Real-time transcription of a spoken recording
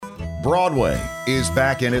Broadway is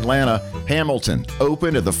back in Atlanta. Hamilton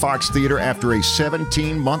opened at the Fox Theater after a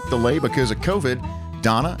 17-month delay because of COVID.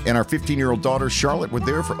 Donna and our 15-year-old daughter, Charlotte, were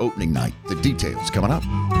there for opening night. The details coming up.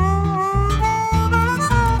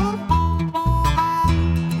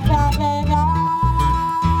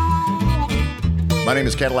 My name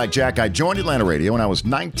is Cadillac Jack. I joined Atlanta Radio when I was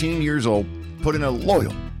 19 years old, put in a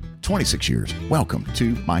loyal 26 years. Welcome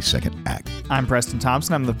to My Second Act. I'm Preston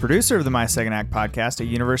Thompson. I'm the producer of the My Second Act podcast, a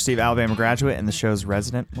University of Alabama graduate and the show's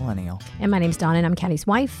resident millennial. And my name's Donna, and I'm Caddy's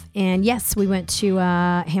wife. And yes, we went to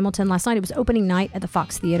Hamilton last night. It was opening night at the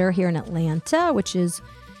Fox Theater here in Atlanta, which is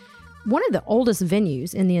one of the oldest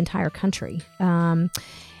venues in the entire country.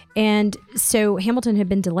 And so Hamilton had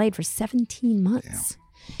been delayed for 17 months. Yeah.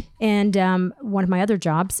 And one of my other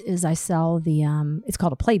jobs is I sell it's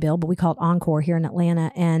called a playbill, but we call it Encore here in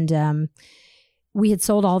Atlanta. And we had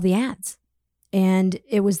sold all the ads. And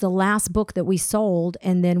it was the last book that we sold.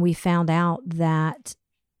 And then we found out that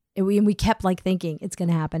we kept like thinking, it's going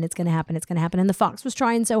to happen, it's going to happen, it's going to happen. And the Fox was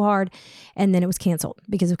trying so hard. And then it was canceled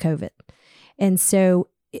because of COVID. And so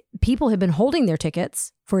people had been holding their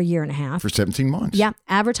tickets for a year and a half. For 17 months. Yeah.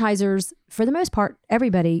 Advertisers, for the most part,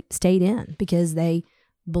 everybody stayed in because they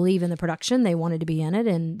believe in the production. They wanted to be in it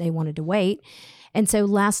and they wanted to wait. And so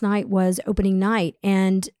last night was opening night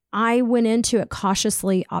and I went into it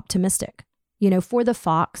cautiously optimistic, for the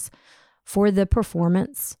Fox, for the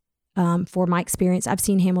performance, for my experience. I've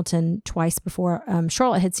seen Hamilton twice before.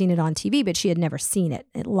 Charlotte had seen it on TV, but she had never seen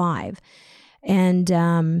it live. And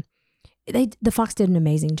the Fox did an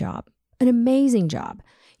amazing job.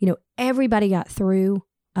 Everybody got through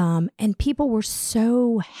and people were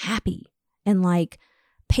so happy and like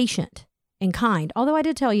patient and kind. Although I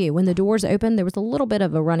did tell you, when the doors opened, there was a little bit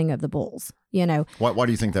of a running of the bulls, Why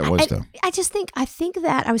do you think that was, though? I think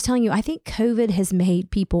that, I was telling you, I think COVID has made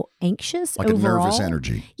people anxious like overall. A nervous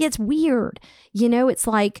energy. Yeah, it's weird. It's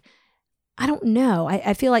like, I don't know.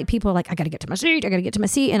 I feel like people are like, I got to get to my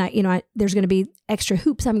seat. And there's going to be extra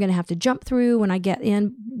hoops I'm going to have to jump through when I get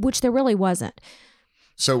in, which there really wasn't.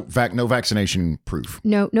 So no vaccination proof.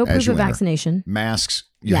 No proof of vaccination. Masks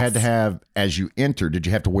you had to have as you entered. Did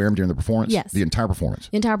you have to wear them during the performance? Yes. The entire performance?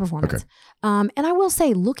 The entire performance. Okay. And I will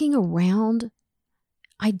say, looking around,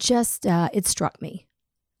 it struck me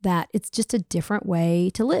that it's just a different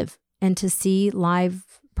way to live and to see live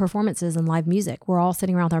performances and live music. We're all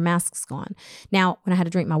sitting around with our masks on. Now, when I had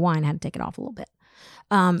to drink my wine, I had to take it off a little bit.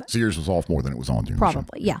 So yours was off more than it was on during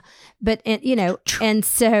probably, the show. Yeah. But, and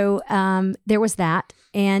so there was that.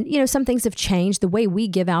 And, some things have changed. The way we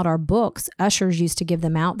give out our books, ushers used to give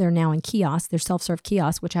them out. They're now in kiosks. They're self-serve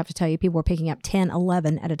kiosks, which I have to tell you, people were picking up 10,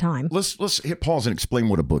 11 at a time. Let's hit pause and explain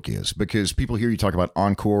what a book is, because people hear you talk about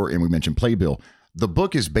Encore and we mentioned Playbill. The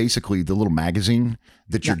book is basically the little magazine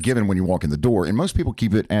that you're given when you walk in the door. And most people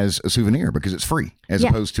keep it as a souvenir because it's free as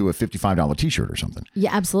opposed to a $55 t-shirt or something. Yeah,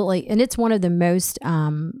 absolutely. And it's one of the most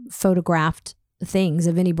photographed things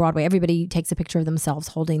of any Broadway. Everybody takes a picture of themselves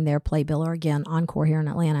holding their Playbill, or again, Encore here in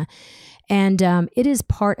Atlanta. And it is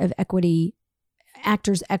part of equity,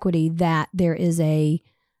 actors' equity, that there is a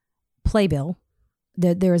Playbill,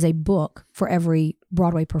 that there is a book for every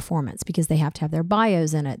Broadway performance, because they have to have their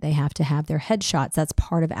bios in it. They have to have their headshots. That's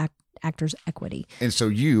part of actors' equity. And so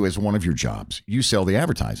you, as one of your jobs, you sell the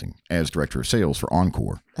advertising as director of sales for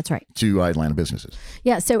Encore. That's right. To Atlanta businesses.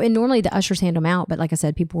 Yeah. So, and normally the ushers hand them out, but like I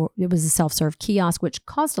said, it was a self-serve kiosk, which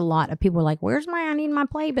caused a lot of people were like, I need my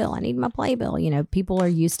Playbill. I need my Playbill. People are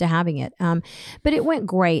used to having it. But it went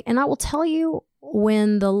great. And I will tell you,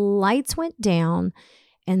 when the lights went down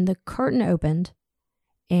and the curtain opened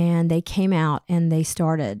and they came out and they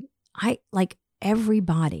started,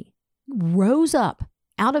 everybody rose up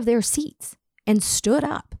out of their seats and stood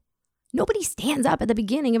up. Nobody stands up at the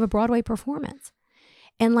beginning of a Broadway performance.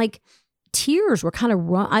 And tears were kind of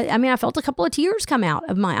I felt a couple of tears come out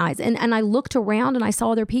of my eyes. And I looked around and I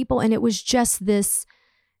saw other people, and it was just this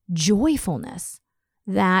joyfulness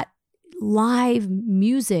that live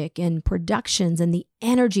music and productions and the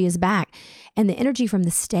energy is back, and the energy from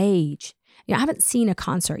the stage. I haven't seen a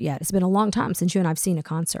concert yet. It's been a long time since you and I've seen a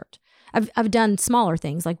concert. I've done smaller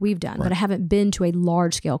things like we've done, but I haven't been to a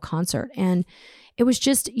large scale concert. And it was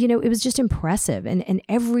just, it was just impressive. And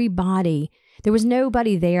everybody, there was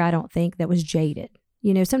nobody there, I don't think, that was jaded.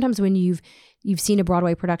 Sometimes when you've seen a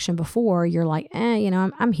Broadway production before, you're like,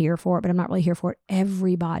 I'm here for it, but I'm not really here for it.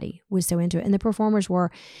 Everybody was so into it. And the performers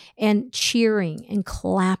were, and cheering and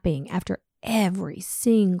clapping after every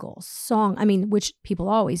single song. Which people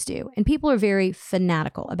always do. And people are very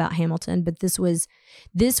fanatical about Hamilton, but this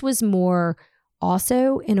was more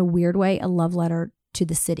also, in a weird way, a love letter to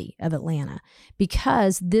the city of Atlanta,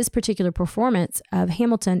 because this particular performance of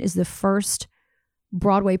Hamilton is the first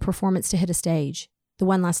Broadway performance to hit a stage, the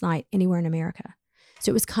one last night, anywhere in America.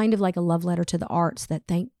 So it was kind of like a love letter to the arts that,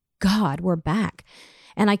 thank God, we're back.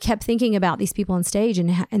 And I kept thinking about these people on stage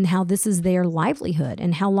and how this is their livelihood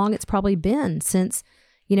and how long it's probably been since,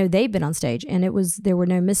 they've been on stage. And there were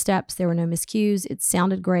no missteps. There were no miscues. It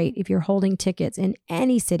sounded great. If you're holding tickets in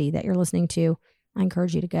any city that you're listening to, I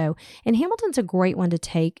encourage you to go. And Hamilton's a great one to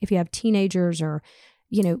take. If you have teenagers or,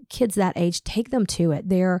 kids that age, take them to it.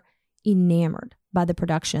 They're enamored by the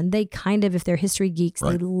production. They kind of, if they're history geeks,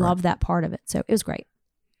 they love that part of it. So it was great.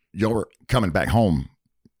 Y'all were coming back home,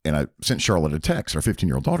 and I sent Charlotte a text, our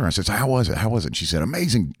 15-year-old daughter, and I said, so how was it? And she said,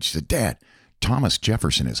 amazing. She said, Dad, Thomas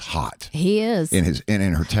Jefferson is hot. He is.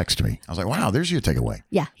 In her text to me. I was like, wow, there's your takeaway.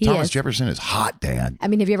 Yeah, Thomas Jefferson is hot, Dad. I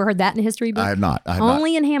mean, have you ever heard that in a history book? I have not.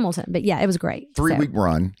 Only in Hamilton. But yeah, it was great. 3-week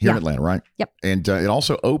run here in Atlanta, right? Yep. And it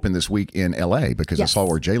also opened this week in L.A. because I saw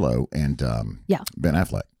where J-Lo and Ben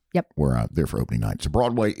Affleck were there for opening night. So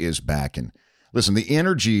Broadway is back. And listen, the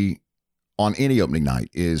energy on any opening night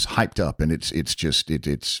is hyped up, and it's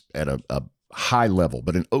at a high level.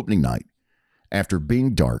 But an opening night, after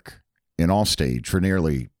being dark and off stage for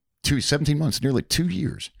nearly 17 months, nearly 2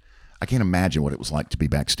 years, I can't imagine what it was like to be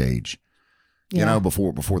backstage,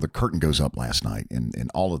 before the curtain goes up last night, and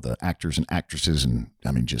all of the actors and actresses, and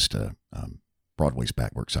I mean, just Broadway's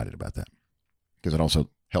back. We're excited about that because it also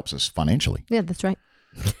helps us financially. Yeah, that's right.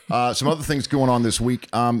 Some other things going on this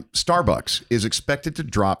week. Starbucks is expected to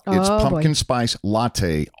drop its pumpkin spice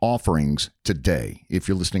latte offerings today. If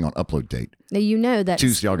you're listening on upload date, now that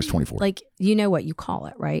Tuesday, August 24th. Like what you call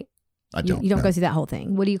it, right? I don't. You don't go through that whole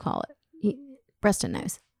thing. What do you call it? Preston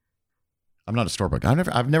knows. I'm not a Starbucks.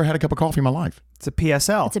 I've never had a cup of coffee in my life. It's a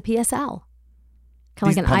PSL. It's a PSL.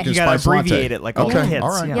 Kind of like you got to abbreviate it like all the kids. All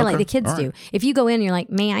right. Yeah, like the kids do. If you go in, you're like,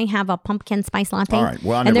 may I have a pumpkin spice latte? All right.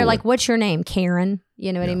 Well, and they're like, what's your name? Karen.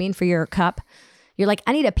 You know what I mean? For your cup. You're like,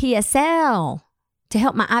 I need a PSL to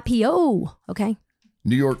help my IPO. Okay.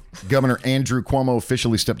 New York Governor Andrew Cuomo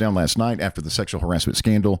officially stepped down last night after the sexual harassment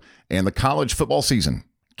scandal, and the college football season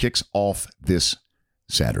kicks off this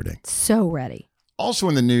Saturday. So ready. Also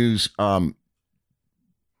in the news,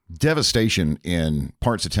 devastation in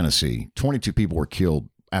parts of Tennessee. 22 people were killed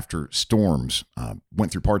after storms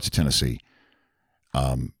went through parts of Tennessee.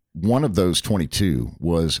 One of those 22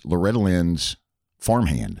 was Loretta Lynn's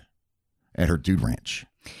farmhand at her dude ranch.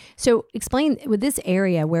 So explain with this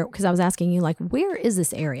area because I was asking you, like, where is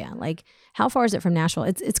this area? Like, how far is it from Nashville?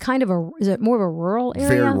 It's kind of is it more of a rural area?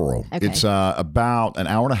 Very rural. Okay. It's about an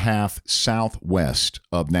hour and a half southwest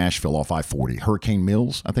of Nashville off I-40. Hurricane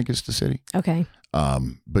Mills, I think is the city. Okay.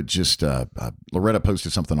 But just Loretta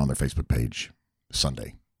posted something on their Facebook page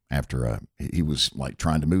Sunday after he was like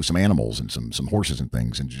trying to move some animals and some horses and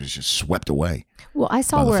things, and just swept away. Well, I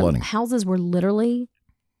saw where flooding. Houses were literally,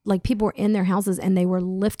 like, people were in their houses and they were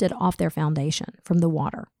lifted off their foundation from the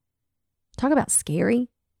water. Talk about scary.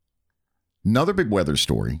 Another big weather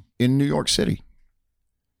story in New York City.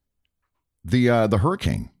 The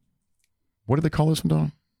hurricane. What did they call this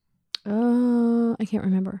one, Donna? I can't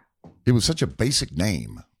remember. It was such a basic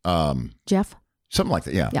name. Jeff? Something like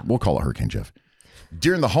that. Yeah, we'll call it Hurricane Jeff.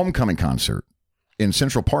 During the homecoming concert in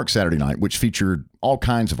Central Park Saturday night, which featured all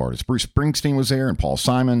kinds of artists. Bruce Springsteen was there and Paul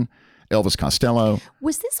Simon, Elvis Costello.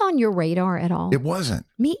 Was this on your radar at all? It wasn't.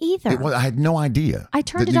 Me either. I had no idea. I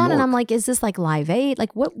turned it on and I'm like, is this like Live Aid?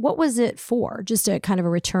 Like, what was it for? Just a kind of a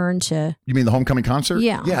return to... You mean the homecoming concert?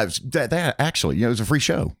 Yeah. Yeah, it was that actually, it was a free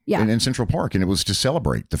show in Central Park, and it was to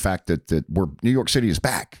celebrate the fact that New York City is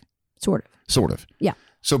back. Sort of. Yeah.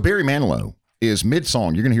 So Barry Manilow is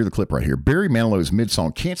mid-song. You're going to hear the clip right here. Barry Manilow is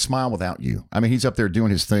mid-song. Can't Smile Without You. I mean, he's up there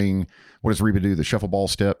doing his thing. What does Reba do? The shuffle ball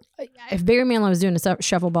step? If Barry Manilow was doing a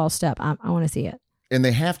shuffle ball step, I want to see it. And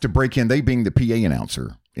they have to break in, they being the PA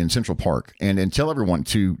announcer in Central Park, and tell everyone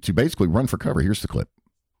to basically run for cover. Here's the clip.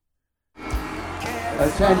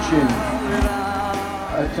 Attention.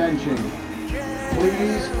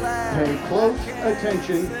 Please pay close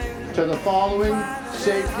attention to the following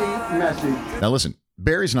safety message. Now listen,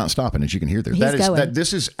 Barry's not stopping, as you can hear there.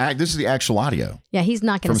 This is the actual audio. Yeah, he's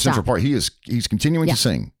not going to stop. From Central Park. He's continuing to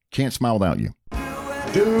sing. Can't Smile Without You.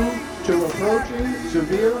 Due to approaching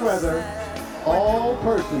severe weather, all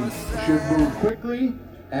persons should move quickly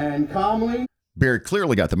and calmly. Barry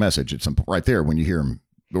clearly got the message. It's right there when you hear him,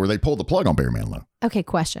 where they pulled the plug on Barry Manilow. Okay,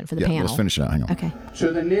 question for the panel. Let's finish it out. Hang on. Okay.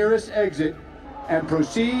 To the nearest exit and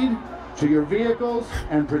proceed to your vehicles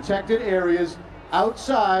and protected areas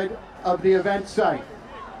outside of the event site.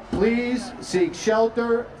 Please seek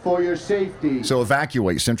shelter for your safety. So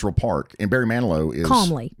evacuate Central Park, and Barry Manilow is...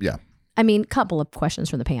 Calmly. Yeah. I mean, couple of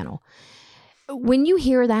questions from the panel. When you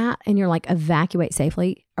hear that and you're like, evacuate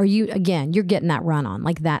safely, are you, again, you're getting that run on,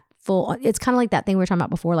 like that full, it's kind of like that thing we were talking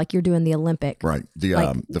about before, like you're doing the Olympic. Right.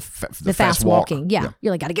 The the fast walking. Yeah.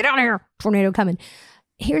 You're like, got to get out of here. Tornado coming.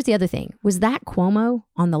 Here's the other thing. Was that Cuomo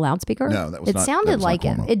on the loudspeaker? No, that was it not. It sounded like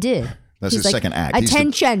Cuomo. it. It did. That's his like, second act.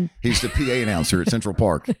 Attention. He's the PA announcer at Central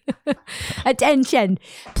Park. Attention.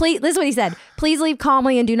 Please, listen to what he said. Please leave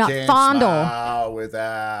calmly and do not Can't fondle. Smile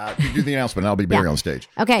without. You do the announcement. I'll be Barry on stage.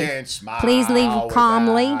 Okay. Can't smile. Please leave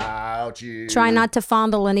calmly. You. Try not to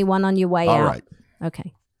fondle anyone on your way out. All right.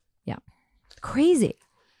 Okay. Yeah. Crazy.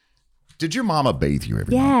 Did your mama bathe you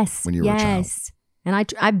every night when you were a child? Yes. And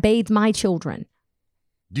I bathed my children.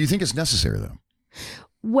 Do you think it's necessary though?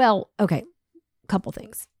 Well, okay. Couple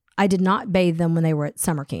things. I did not bathe them when they were at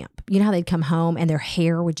summer camp. You know how they'd come home and their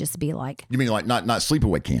hair would just be like. You mean like not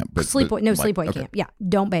sleepaway camp, but sleepaway camp. Yeah,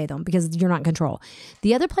 don't bathe them because you're not in control.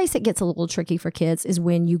 The other place that gets a little tricky for kids is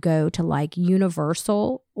when you go to like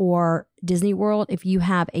Universal or Disney World. If you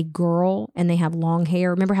have a girl and they have long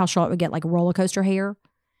hair, remember how Charlotte would get like roller coaster hair,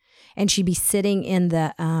 and she'd be sitting in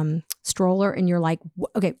the stroller, and you're like,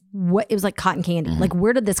 okay, what? It was like cotton candy. Like,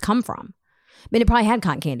 where did this come from? I mean, it probably had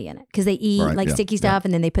cotton candy in it because they eat sticky stuff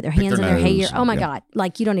and then they put their hands in their hair. Oh my God.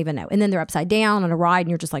 Like, you don't even know. And then they're upside down on a ride and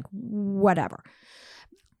you're just like, whatever.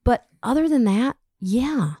 But other than that,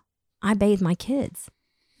 yeah, I bathe my kids.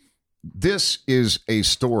 This is a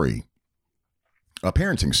story, a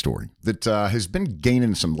parenting story that has been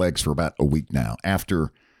gaining some legs for about a week now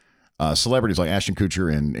after celebrities like Ashton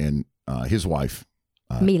Kutcher and his wife,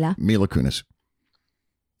 Mila Kunis,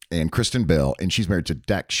 and Kristen Bell, and she's married to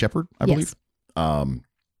Dax Shepard, I believe.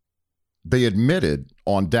 They admitted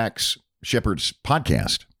on Dax Shepard's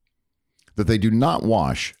podcast that they do not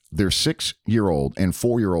wash their 6-year-old and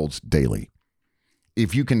 4-year-olds daily.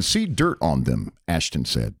 If you can see dirt on them, Ashton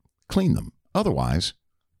said, clean them. Otherwise,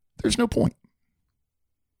 there's no point.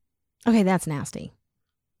 Okay, that's nasty.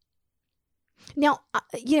 Now,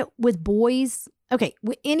 with boys, okay,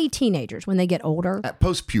 with any teenagers, when they get older. At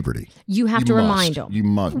post-puberty. You have to remind them. You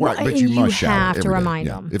must. Right, but you must shower have to every day. remind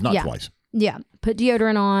them. If not twice. Yeah. Put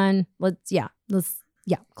deodorant on. Let's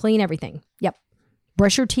clean everything. Yep.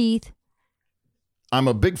 Brush your teeth. I'm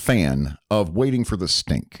a big fan of waiting for the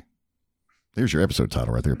stink. There's your episode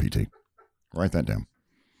title right there, PT. Write that down.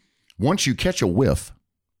 Once you catch a whiff,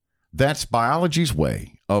 that's biology's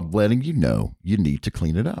way of letting you know you need to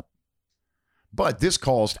clean it up. But this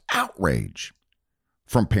caused outrage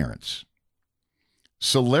from parents.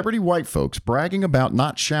 Celebrity white folks bragging about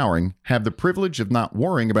not showering have the privilege of not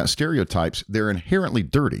worrying about stereotypes. They're inherently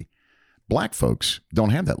dirty. Black folks don't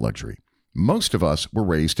have that luxury. Most of us were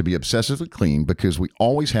raised to be obsessively clean because we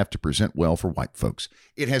always have to present well for white folks.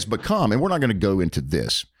 It has become, and we're not going to go into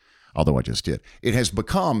this, although I just did, it has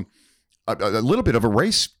become a little bit of a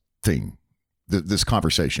race thing, this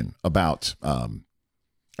conversation about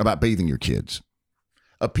bathing your kids.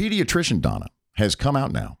 A pediatrician, Donna, has come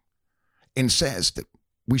out now and says that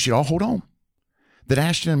we should all hold on, that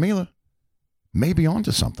Ashton and Mila may be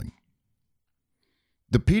onto something.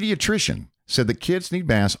 The pediatrician said that kids need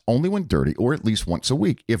baths only when dirty or at least once a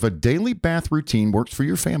week. If a daily bath routine works for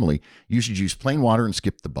your family, you should use plain water and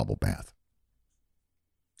skip the bubble bath.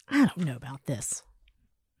 I don't know about this.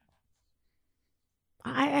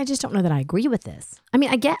 I just don't know that I agree with this. I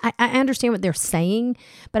mean, I understand what they're saying,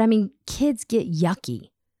 but I mean, kids get yucky.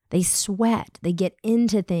 They sweat. They get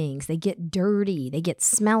into things. They get dirty. They get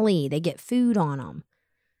smelly. They get food on them.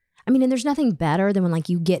 I mean, and there's nothing better than when like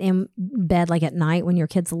you get in bed like at night when your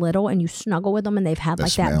kid's little and you snuggle with them and they've had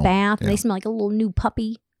that bath. Yeah. They smell like a little new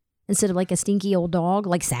puppy instead of like a stinky old dog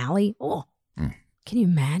like Sally. Oh, Can you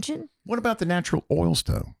imagine? What about the natural oils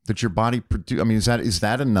though that your body produces? I mean, is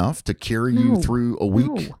that enough to carry you through a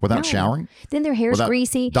week without showering? Then their hair's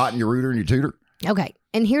greasy. Dotting your rooter and your tutor. Okay.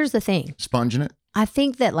 And here's the thing. Sponging it. I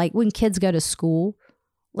think that like when kids go to school,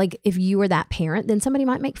 like if you were that parent, then somebody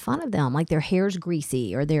might make fun of them. Like their hair's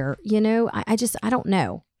greasy or they're, I don't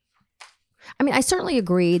know. I mean, I certainly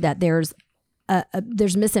agree that there's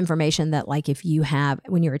misinformation that like if you have,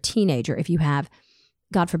 when you're a teenager, if you have,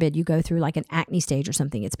 God forbid, you go through like an acne stage or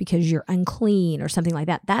something, it's because you're unclean or something like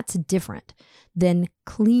that. That's different than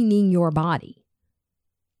cleaning your body.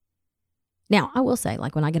 Now, I will say,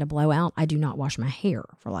 like when I get a blowout, I do not wash my hair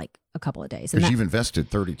for like a couple of days. Because you've invested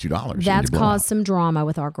 $32. That's caused some drama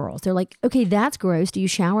with our girls. They're like, okay, that's gross. Do you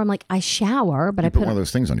shower? I'm like, I shower, but I put one of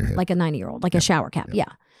those things on your head. Like a 90-year-old, like a shower cap.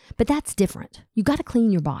 Yeah. But that's different. You got to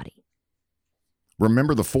clean your body.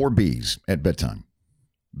 Remember the 4 B's at bedtime.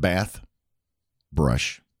 Bath,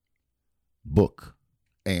 brush, book,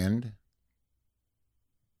 and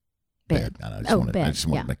Bed. I Oh, wanted, bed, I just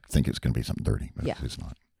wanted to think it's going to be something dirty, but Yeah. it's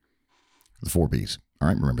not. The 4 Bs. All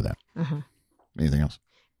right, remember that. Uh-huh. Anything else?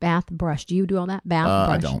 Bath, brush. Do you do all that? Bath,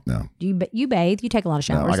 I brush. don't know. Do you bathe? You take a lot of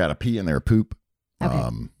No, showers. I got to pee in there, poop. Okay.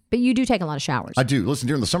 But you do take a lot of showers. I do. Listen,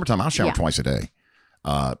 during the summertime, I'll shower Yeah. twice a day.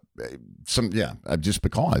 Just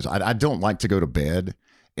because I don't like to go to bed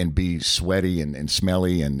and be sweaty and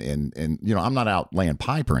smelly and I'm not out laying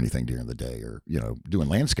pipe or anything during the day or doing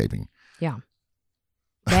landscaping. Yeah.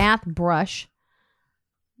 Bath, brush,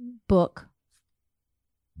 book,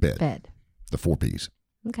 bed. The 4 Ps.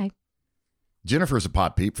 Okay. Jennifer is a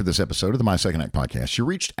pot peep for this episode of the My Second Act podcast. She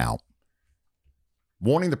reached out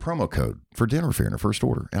wanting the promo code for dinner affair in her first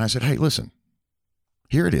order. And I said, hey, listen,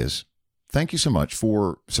 here it is. Thank you so much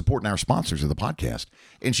for supporting our sponsors of the podcast.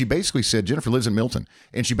 And she basically said, Jennifer lives in Milton.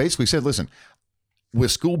 And she basically said, listen,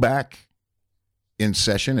 with school back in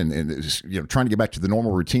session and trying to get back to the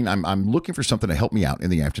normal routine, I'm looking for something to help me out in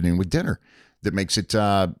the afternoon with dinner that makes it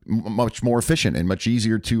much more efficient and much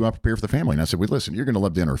easier to prepare for the family. And I said, well, listen, you're going to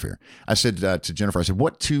love dinner affair. I said to Jennifer, I said,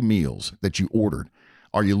 what 2 meals that you ordered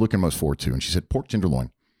are you looking most forward to? And she said, pork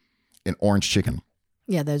tenderloin and orange chicken.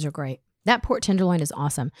 Yeah, those are great. That pork tenderloin is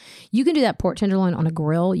awesome. You can do that pork tenderloin on a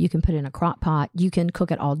grill. You can put it in a crock pot. You can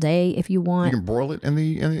cook it all day if you want. You can broil it in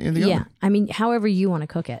the oven. Yeah. I mean, however you want to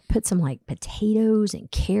cook it. Put some like potatoes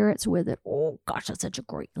and carrots with it. Oh gosh, that's such a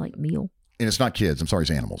great meal. And it's not kids. I'm sorry,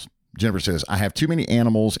 it's animals. Jennifer says, I have too many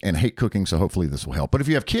animals and hate cooking, so hopefully this will help. But if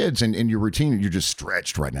you have kids and in your routine, you're just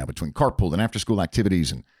stretched right now between carpool and after-school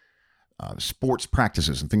activities and sports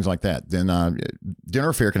practices and things like that, then Dinner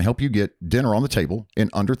Affair can help you get dinner on the table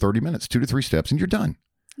in under 30 minutes, 2 to 3 steps, and you're done.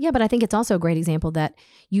 Yeah, but I think it's also a great example that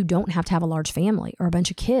you don't have to have a large family or a bunch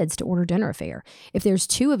of kids to order Dinner Affair. If there's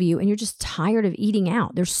 2 of you and you're just tired of eating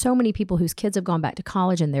out, there's so many people whose kids have gone back to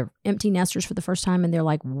college and they're empty nesters for the first time and they're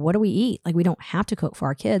like, what do we eat? Like, we don't have to cook for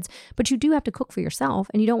our kids, but you do have to cook for yourself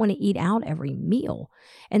and you don't want to eat out every meal.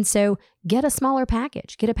 And so get a smaller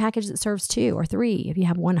package. Get a package that serves 2 or 3 if you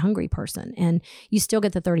have one hungry person, and you still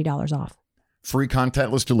get the $30 off. Free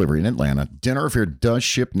contactless delivery in Atlanta. Dinner Affair does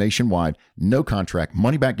ship nationwide. No contract,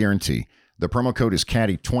 money back guarantee. The promo code is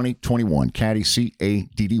CADDY2021. CADDY,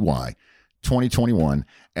 CADDY 2021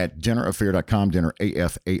 at dinneraffair.com.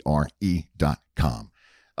 dinnerafare.com.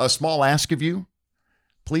 A small ask of you,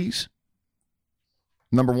 please.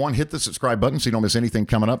 Number 1, hit the subscribe button so you don't miss anything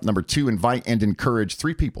coming up. Number 2, invite and encourage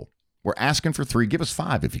 3 people. We're asking for 3. Give us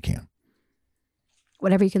 5 if you can.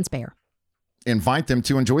 Whatever you can spare. Invite them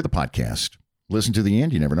to enjoy the podcast. Listen to the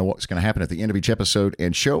end. You never know what's going to happen at the end of each episode.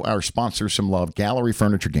 And show our sponsors some love. Gallery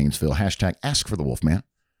Furniture Gainesville. # Ask for the Wolfman.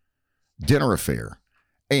 Dinner Affair.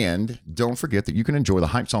 And don't forget that you can enjoy the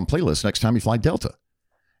Hype Song playlist next time you fly Delta.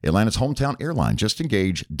 Atlanta's hometown airline. Just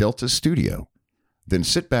engage Delta's studio. Then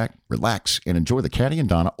sit back, relax, and enjoy the Caddy and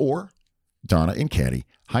Donna or Donna and Caddy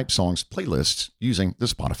Hype Songs playlists using the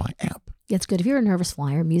Spotify app. It's good. If you're a nervous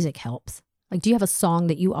flyer, music helps. Like, do you have a song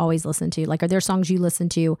that you always listen to? Like, are there songs you listen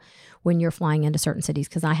to when you're flying into certain cities?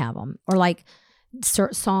 Because I have them. Or like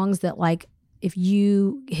certain songs that, like, if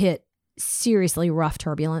you hit seriously rough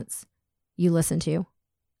turbulence, you listen to?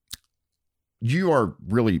 You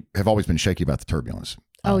have always been shaky about the turbulence.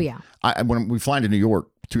 Oh, yeah. When we fly into New York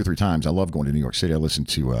 2 or 3 times, I love going to New York City. I listen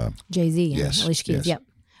to Jay-Z and yes, Alicia Keys. yes. Yep.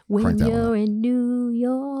 When Crank that one you're up. in New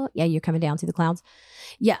York. Yeah, you're coming down through the clouds.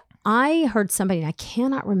 Yeah. I heard somebody, and I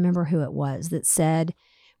cannot remember who it was, that said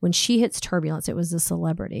when she hits turbulence, it was a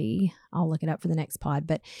celebrity. I'll look it up for the next pod.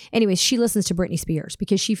 But anyways, she listens to Britney Spears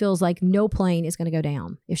because she feels like no plane is going to go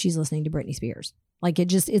down if she's listening to Britney Spears. Like,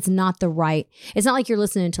 it's not the right, it's not like you're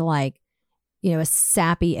listening to like, a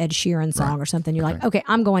sappy Ed Sheeran song or something. You're like, okay,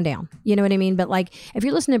 I'm going down. You know what I mean? But like, if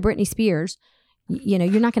you're listening to Britney Spears, you're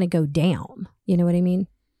not going to go down. You know what I mean?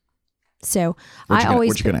 So what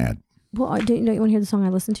you going to add? Well, do you want to hear the song I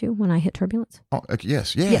listen to when I hit turbulence? Oh, okay,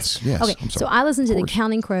 yes. Okay, I'm so sorry. I listen to the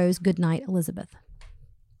Counting Crows' "Good Night, Elizabeth."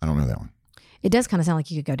 I don't know that one. It does kind of sound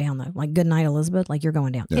like you could go down though, like "Good Night, Elizabeth," like you're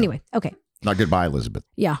going down. Yeah. Anyway, okay. Not goodbye, Elizabeth.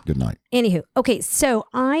 Yeah. Good night. Anywho, okay, so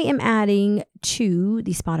I am adding to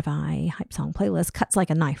the Spotify Hype Song playlist "Cuts Like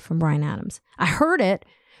a Knife" from Bryan Adams. I heard it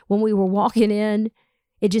when we were walking in.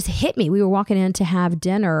 It just hit me. We were walking in to have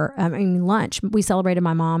lunch. We celebrated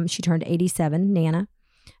my mom. She turned 87, Nana,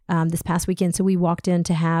 this past weekend. So we walked in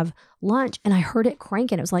to have lunch and I heard it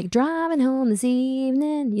cranking. It was like, driving home this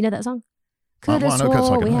evening. You know that song? Could have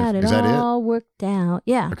swore we had it all worked out.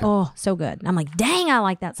 Yeah. Okay. Oh, so good. And I'm like, dang, I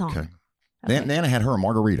like that song. Okay. Okay. Nana had her a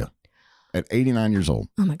margarita at 89 years old.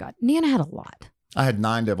 Oh my God. Nana had a lot. I had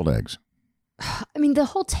 9 deviled eggs. I mean, the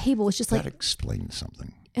whole table was just That like, explains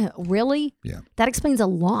something. really? Yeah. That explains a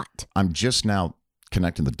lot. I'm just now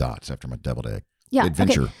connecting the dots after my deviled egg Yeah.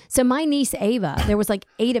 adventure. Okay. So my niece Ava, there was like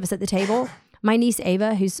 8 of us at the table. My niece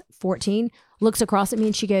Ava, who's 14, looks across at me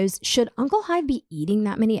and she goes, "Should Uncle Hyde be eating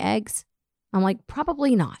that many eggs?" I'm like,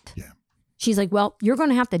 "Probably not." Yeah. She's like, "Well, you're going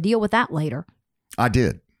to have to deal with that later." I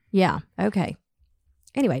did. Yeah. Okay.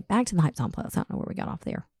 Anyway, back to the Hype Song playlist. I don't know where we got off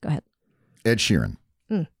there. Go ahead. Ed Sheeran.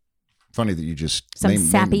 Mm. Funny that you just Some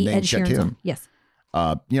sappy name Ed checked Sheeran him. song. Yes.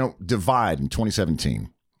 Divide in 2017.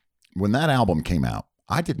 When that album came out,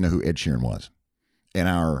 I didn't know who Ed Sheeran was. And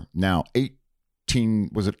our now 18,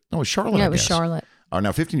 was it? No, it was Charlotte. Yeah, I it was guess. Charlotte. Our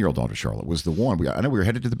now 15-year-old daughter, Charlotte, was the one. I know we were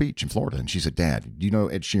headed to the beach in Florida, and she said, "Dad, do you know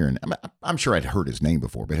Ed Sheeran?" I'm sure I'd heard his name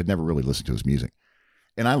before, but had never really listened to his music.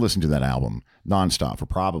 And I listened to that album nonstop for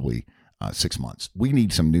probably 6 months. We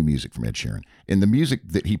need some new music from Ed Sheeran. And the music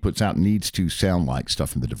that he puts out needs to sound like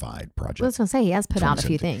stuff from the Divide project. I was going to say, he has put out a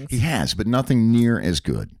few things. He has, but nothing near as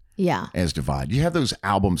good Yeah. as Divide. You have those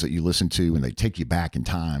albums that you listen to and they take you back in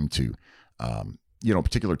time to, a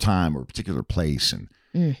particular time or a particular place.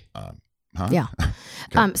 And Yeah.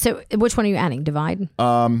 Okay. So which one are you adding? Divide?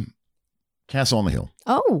 Castle on the Hill.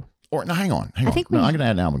 Oh, Or no, hang on. I think I'm we- going to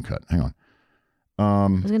add an album cut. Hang on. I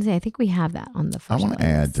was going to say, I think we have that on the first I want to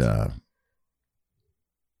playlist. add.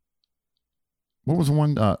 What was the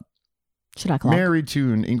one? Should I call Married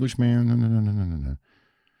to an Englishman.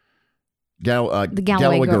 No. The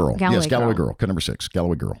Galloway Girl. Yes, Galloway Girl. Girl. Cut number 6.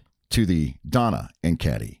 Galloway Girl. To the Donna and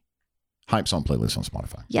Caddy Hype Song playlist on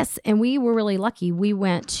Spotify. Yes, and we were really lucky.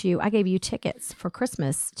 I gave you tickets for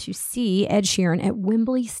Christmas to see Ed Sheeran at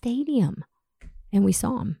Wembley Stadium, and we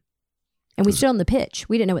saw him. And we stood on the pitch.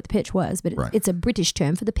 We didn't know what the pitch was, but Right. it's a British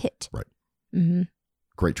term for the pit. Right. Mm-hmm.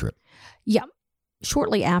 Great trip. Yeah.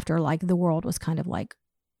 Shortly after, like the world was kind of like,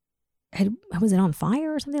 was it on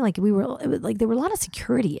fire or something? Like there were a lot of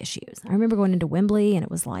security issues. I remember going into Wembley, and it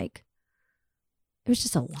was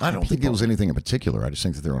just a lot. I don't think it was anything in particular. I just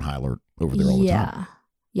think that they're on high alert over there all the time.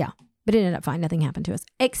 Yeah. But it ended up fine. Nothing happened to us,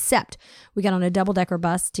 except we got on a double-decker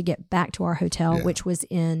bus to get back to our hotel, Yeah. which was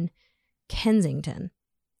in Kensington.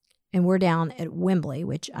 And we're down at Wembley,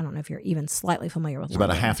 which I don't know if you're even slightly familiar with. It's about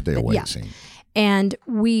a London, half a day but away, yeah. it seemed. And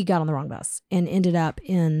we got on the wrong bus and ended up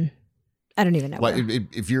in, I don't even know Like where.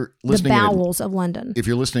 if you're The listening, bowels of London. if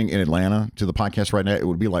you're listening in Atlanta to the podcast right now, it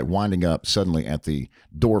would be like winding up suddenly at the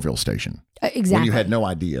Dorville station. Exactly. When you had no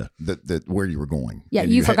idea that where you were going. Yeah,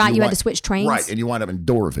 And you forgot you had wind- to switch trains. Right, and you wind up in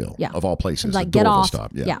Dorville, Yeah. of all places. Like the get Dorville off.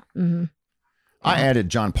 Stop. Yeah. Mm-hmm. I added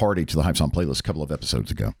John Party to the Hype Song playlist a couple of episodes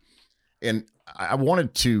ago. And I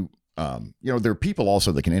wanted to, there are people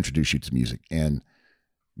also that can introduce you to music and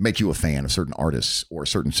make you a fan of certain artists or a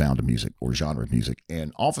certain sound of music or genre of music.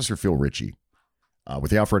 And Officer Phil Ritchie with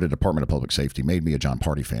the Alpharetta Department of Public Safety made me a John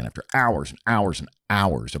Party fan after hours and hours and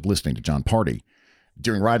hours of listening to John Party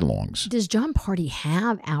during ride-alongs. Does John Party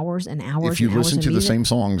have hours and hours? If you and hours listen of to the music? same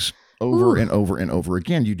songs over Ooh. and over and over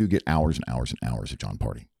again, you do get hours and hours and hours of John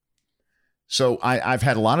Party. So I've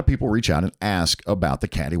had a lot of people reach out and ask about the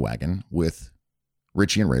Caddy Wagon with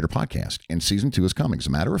Richie and Raider podcast. And season 2 is coming. As a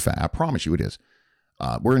matter of fact, I promise you it is.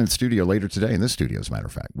 We're in the studio later today, in this studio, as a matter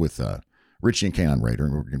of fact, with Richie and Canine Raider,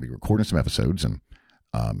 and we're going to be recording some episodes. And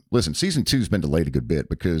listen, season 2 has been delayed a good bit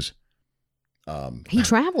because He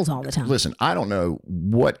travels all the time. listen, I don't know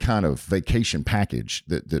what kind of vacation package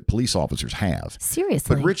that police officers have.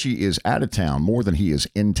 Seriously. But Richie is out of town more than he is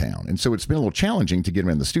in town. And so it's been a little challenging to get him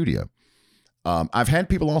in the studio. I've had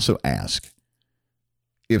people also ask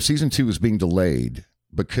if season 2 is being delayed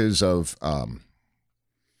because of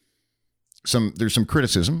there's some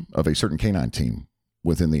criticism of a certain canine team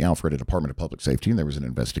within the Alpharetta Department of Public Safety, and there was an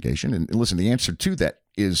investigation. And listen, the answer to that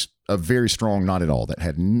is a very strong not at all. That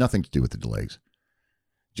had nothing to do with the delays,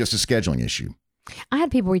 just a scheduling issue. I had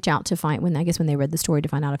people reach out to find when they read the story to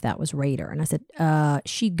find out if that was Raider, and I said,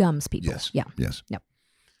 she gums people. Yes. Yeah. Yes. Yep.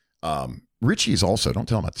 Richie is also, don't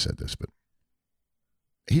tell him I said this, but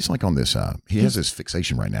he's like on this, he has this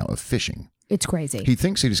fixation right now of fishing. It's crazy. He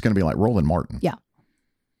thinks he's going to be like Roland Martin. Yeah.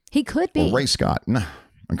 He could be. Or Ray Scott. Nah.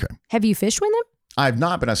 Okay. Have you fished with him? I've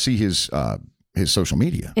not, but I see his social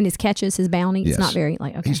media. And his catches, his bounty. Yes. It's not very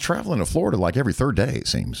okay. He's traveling to Florida like every third day, it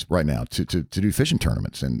seems, right now to do fishing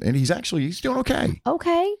tournaments. And he's doing okay.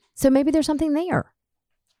 Okay. So maybe there's something there.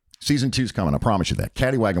 Season 2's coming. I promise you that.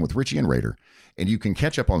 Caddy Wagon with Richie and Raider. And you can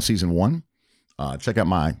catch up on season 1. Check out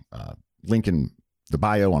my link in the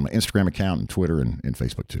bio on my Instagram account and Twitter and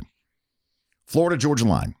Facebook too. Florida Georgia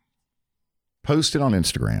Line posted on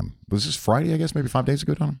Instagram. Was this Friday, I guess, maybe 5 days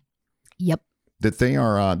ago, Donna? Yep. That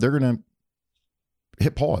they're going to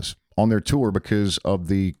hit pause on their tour because of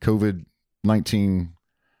the COVID-19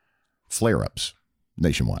 flare-ups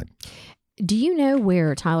nationwide. Do you know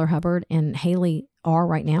where Tyler Hubbard and Haley are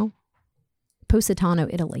right now? Positano,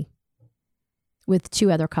 Italy. with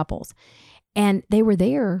 2 other couples. And they were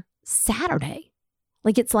there Saturday.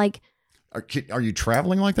 Like, it's like, Are you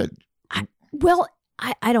traveling like that?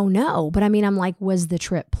 I don't know. But I mean, I'm like, was the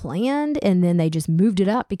trip planned? And then they just moved it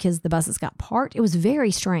up because the buses got parked. It was very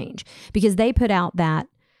strange because they put out that,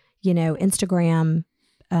 Instagram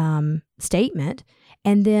statement.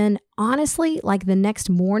 And then honestly, like the next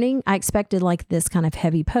morning, I expected like this kind of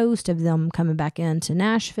heavy post of them coming back into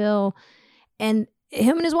Nashville. And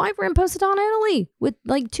him and his wife were in Positano, Italy with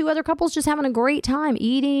like 2 other couples just having a great time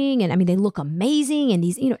eating. And I mean, they look amazing. And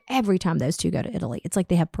these, every time those 2 go to Italy, it's like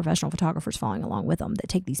they have professional photographers following along with them that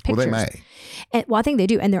take these pictures. Well, they may. And, I think they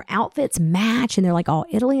do. And their outfits match and they're like all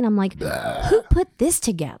Italy. And I'm like, who put this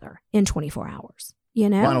together in 24 hours?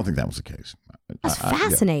 Well, I don't think that was the case. That's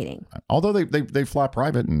fascinating. Yeah. Although they fly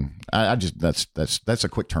private, and I just that's a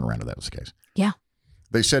quick turnaround if that was the case. Yeah.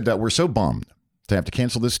 They said that we're so bummed to have to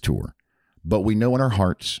cancel this tour, but we know in our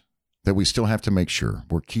hearts that we still have to make sure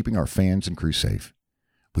we're keeping our fans and crew safe.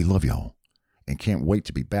 We love y'all and can't wait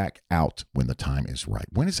to be back out when the time is right.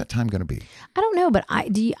 When is that time going to be? I don't know, but I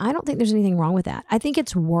don't think there's anything wrong with that. I think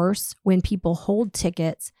it's worse when people hold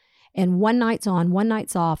tickets and one night's on, one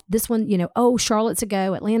night's off. This one, Charlotte's a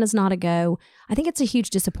go, Atlanta's not a go. I think it's a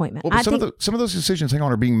huge disappointment. Well, some of those decisions, hang on,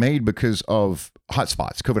 are being made because of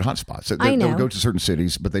hotspots, COVID hotspots. They'll go to certain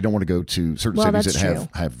cities, but they don't want to go to certain cities that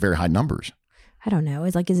have very high numbers. I don't know.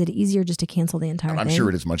 Is it easier just to cancel the entire thing? I'm sure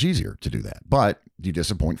it is much easier to do that. But you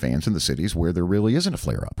disappoint fans in the cities where there really isn't a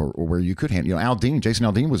flare up or where you could handle. Jason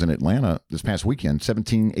Aldean was in Atlanta this past weekend,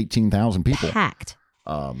 18,000 people. Packed.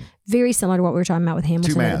 Very similar to what we were talking about with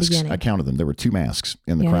Hamilton 2 masks. At the beginning. I counted them. There were 2 masks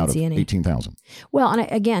in the crowd of 18,000. Well,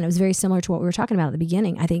 and again, it was very similar to what we were talking about at the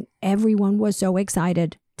beginning. I think everyone was so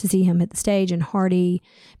excited to see him hit the stage and Hardy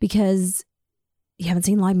because you haven't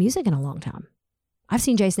seen live music in a long time. I've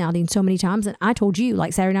seen Jason Aldean so many times, and I told you,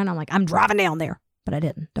 like Saturday night, I'm like, I'm driving down there, but I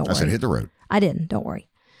didn't. Don't worry. I said, hit the road. I didn't. Don't worry.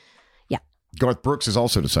 Yeah. Garth Brooks has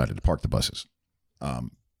also decided to park the buses.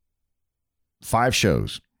 5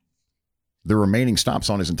 shows. The remaining stops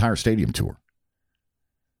on his entire stadium tour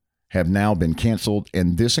have now been canceled,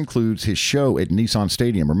 and this includes his show at Nissan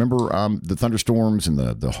Stadium. Remember the thunderstorms and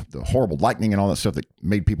the horrible lightning and all that stuff that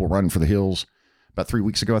made people run for the hills about 3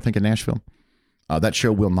 weeks ago, I think, in Nashville? That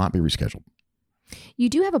show will not be rescheduled. You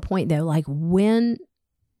do have a point, though. Like, when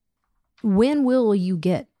will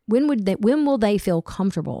they feel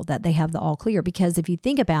comfortable that they have the all clear? Because if you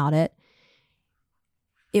think about it,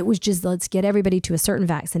 it was just, let's get everybody to a certain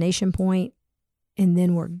vaccination point and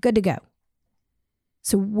then we're good to go.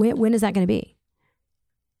 So when is that going to be?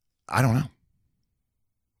 I don't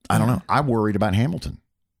know. I'm worried about Hamilton.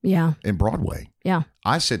 Yeah. And Broadway. Yeah.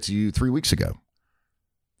 I said to you 3 weeks ago,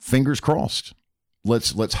 fingers crossed.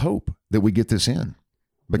 Let's hope that we get this in,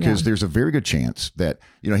 because there's a very good chance that,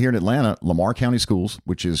 here in Atlanta, Lamar County Schools,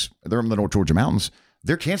 they're in the North Georgia Mountains,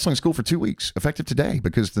 they're canceling school for 2 weeks, effective today,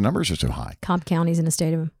 because the numbers are so high. Cobb County's in a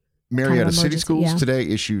state of Marietta City Schools today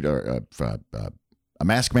issued a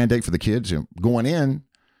mask mandate for the kids. Going in,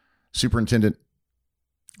 Superintendent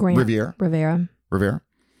Rivera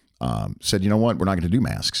said, you know what, we're not going to do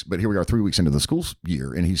masks. But here we are 3 weeks into the school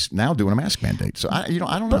year, and he's now doing a mask mandate. So I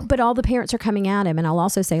don't know. But all the parents are coming at him. And I'll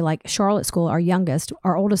also say, like, Charlotte School,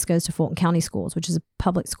 our oldest goes to Fulton County Schools, which is a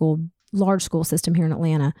public school, large school system here in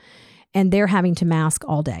Atlanta. And they're having to mask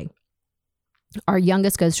all day. Our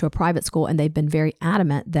youngest goes to a private school, and they've been very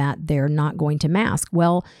adamant that they're not going to mask.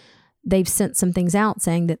 Well, they've sent some things out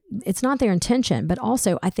saying that it's not their intention. But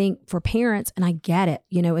also, I think for parents, and I get it,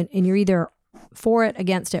 and you're either for it,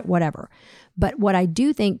 against it, whatever. But what I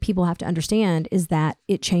do think people have to understand is that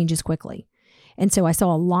it changes quickly. And so I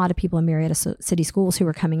saw a lot of people in Marietta City Schools who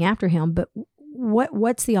were coming after him. But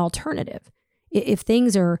what's the alternative? If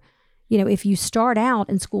things are, if you start out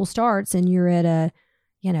and school starts and you're at a,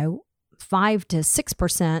 5 to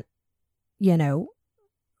 6%,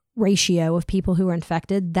 ratio of people who are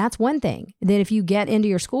infected, that's one thing. Then if you get into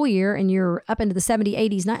your school year and you're up into the 70,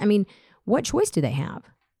 80s, what choice do they have?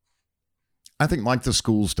 I think, like the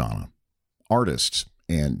schools, Donna, artists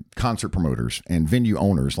and concert promoters and venue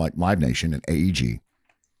owners like Live Nation and AEG,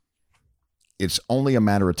 it's only a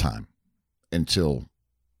matter of time until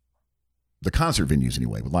the concert venues,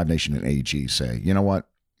 anyway, with Live Nation and AEG, say, you know what,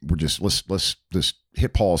 let's just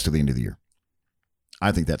hit pause to the end of the year.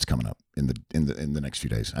 I think that's coming up in the next few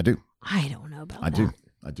days. I do. I don't know about that.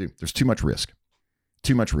 I do. There's too much risk.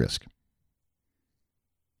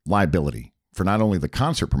 Liability for not only the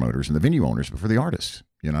concert promoters and the venue owners, but for the artists,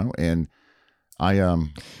 and I don't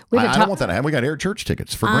want that to happen. We got Air Church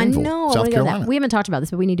tickets for Greenville, South Carolina. We haven't talked about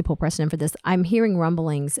this, but we need to pull Preston in for this. I'm hearing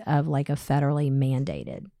rumblings of like a federally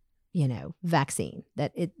mandated vaccine,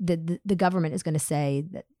 that the government is going to say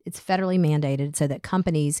that it's federally mandated so that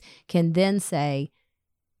companies can then say,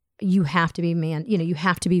 you have to be you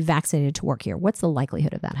have to be vaccinated to work here. What's the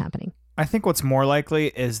likelihood of that happening? I think what's more likely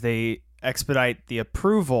is they expedite the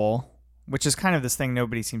approval, which is kind of this thing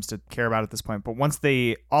nobody seems to care about at this point. But once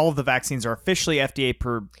all of the vaccines are officially FDA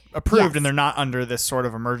approved Yes. and they're not under this sort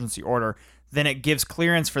of emergency order, then it gives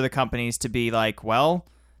clearance for the companies to be like, well,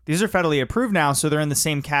 these are federally approved now, so they're in the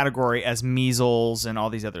same category as measles and all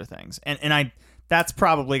these other things. And that's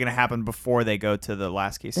probably going to happen before they go to the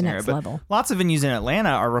last case scenario. next But level. lots of venues in Atlanta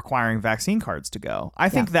are requiring vaccine cards to go. I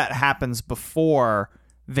think that happens before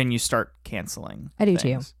venues start canceling. I do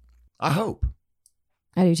things. too. I hope.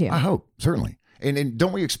 I do too. I hope, certainly. And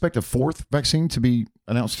don't we expect a fourth vaccine to be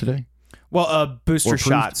announced today? Well, a booster Or approved?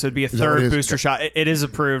 shot. So it'd be a Is that what it third is? booster shot. It is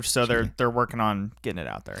approved, so they're working on getting it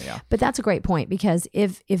out there. Yeah. But that's a great point, because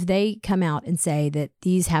if they come out and say that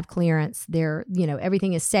these have clearance, they're,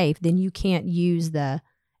 everything is safe, then you can't use the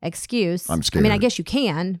excuse. I'm I scared. mean, I guess you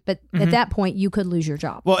can, but at that point you could lose your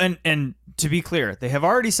job. Well, and to be clear, they have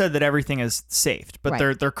already said that everything is safe, but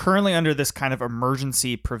Right. they're currently under this kind of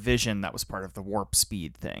emergency provision that was part of the warp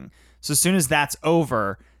speed thing. So as soon as that's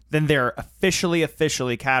over, then they're officially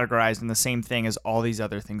categorized in the same thing as all these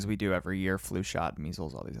other things we do every year: flu shot,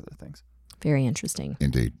 measles, all these other things. Very interesting.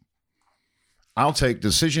 Indeed. I'll take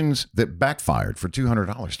decisions that backfired for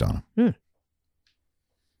 $200, Donna.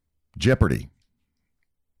 Jeopardy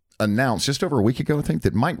announced just over a week ago, I think,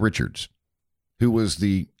 that Mike Richards, who was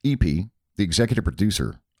the EP, the executive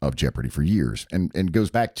producer of Jeopardy for years, and goes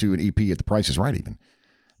back to an EP at The Price is Right even,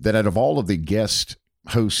 that out of all of the guest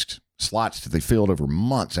host slots that they filled over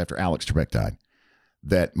months after Alex Trebek died,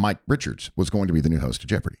 that Mike Richards was going to be the new host of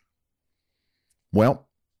Jeopardy. Well,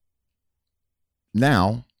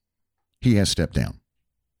 now he has stepped down.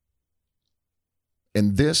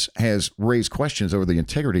 And this has raised questions over the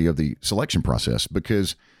integrity of the selection process,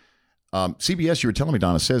 because CBS, you were telling me,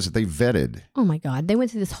 Donna, says that they vetted. Oh my God. They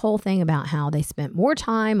went through this whole thing about how they spent more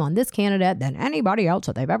time on this candidate than anybody else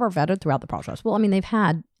that they've ever vetted throughout the process. Well, I mean, they've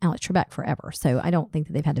had Alex Trebek forever, so I don't think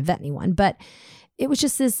that they've had to vet anyone. But it was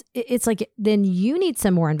just this, it's like, then you need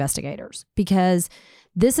some more investigators, because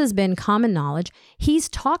this has been common knowledge. He's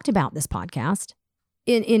talked about this podcast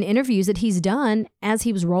in interviews that he's done as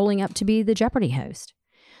he was rolling up to be the Jeopardy host.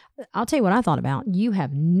 I'll tell you what I thought about. You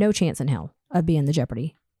have no chance in hell of being the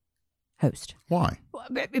Jeopardy host. Why?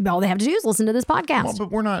 All they have to do is listen to this podcast. Well,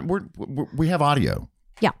 but we're not. We have audio.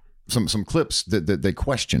 Yeah. Some clips that they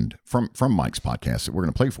questioned from Mike's podcast that we're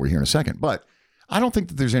going to play for you here in a second. But I don't think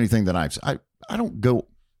that there's anything that I don't do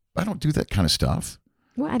that kind of stuff.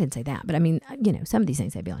 Well, I didn't say that, but I mean, some of these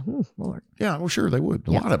things they'd be like, Lord. Yeah, well, sure they would.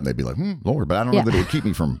 A Yeah. lot of them they'd be like, Lord, but I don't know that it would keep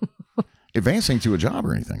me from advancing to a job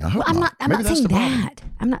or anything. I hope Well, not. I'm Maybe not that's saying the problem. that.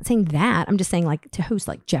 I'm not saying that. I'm just saying like to host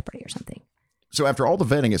like Jeopardy or something. So after all the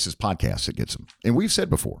vetting, it's his podcast that gets them. And we've said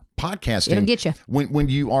before, podcasting, It'll get you. When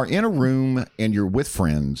you are in a room and you're with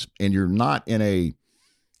friends and you're not in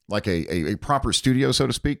a proper studio, so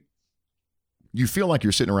to speak, you feel like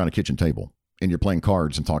you're sitting around a kitchen table and you're playing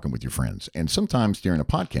cards and talking with your friends. And sometimes during a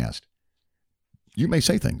podcast, you may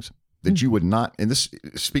say things that you would not, and this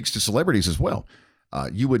speaks to celebrities as well.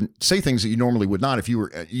 You would say things that you normally would not if you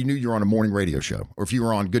knew you were on a morning radio show, or if you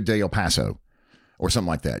were on Good Day El Paso or something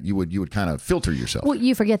like that. You would kind of filter yourself. Well,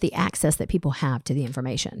 you forget the access that people have to the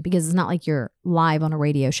information, because it's not like you're live on a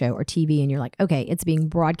radio show or TV and you're like, okay, it's being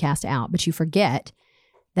broadcast out, but you forget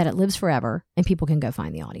that it lives forever and people can go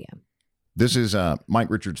find the audio. This is Mike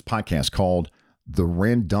Richards' podcast called The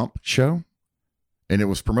Randump Show, and it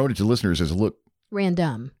was promoted to listeners as a look.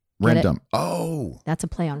 Random. Get it? Randump. Oh, That's a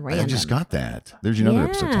play on random. I just got that. There's another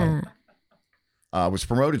episode title. Was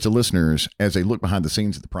promoted to listeners as a look behind the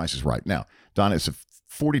scenes of The Price is Right. Now, Donna, it's a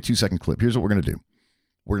 42-second clip. Here's what we're going to do.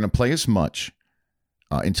 We're going to play as much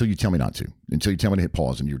until you tell me not to, until you tell me to hit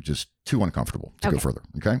pause and you're just too uncomfortable to go further.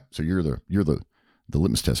 Okay? So you're the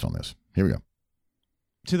litmus test on this. Here we go.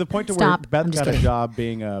 To the point to Stop. where I'm Beth just got a kidding. job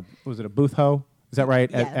being a booth hoe? Is that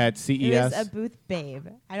right? Yes. At CES? It was a booth babe.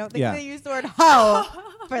 I don't think Yeah. they use the word hoe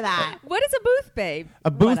for that. What is a booth babe?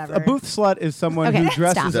 A booth Whatever. slut is someone Okay, who stop.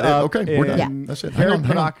 dresses Is that it? up Okay, we're in done. That's it. very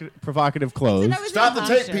Hang on. provocative clothes. And I was Stop in the a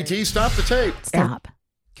tape, mom shirt. PT. Stop the tape. Stop.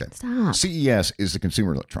 Okay. Stop. CES is the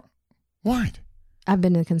Consumer Electronic. What? I've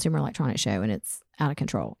been to the Consumer Electronics Show and it's out of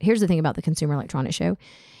control. Here's the thing about the Consumer Electronics Show.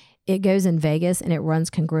 It goes in Vegas and it runs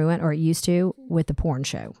congruent, or it used to, with the porn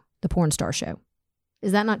show, the porn star show.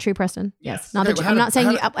 Is that not true, Preston? Yes. Not Okay, that how I'm did- not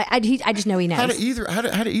saying how I just know he How knows. do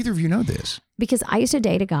either of you know this? Because I used to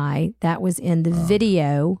date a guy that was in the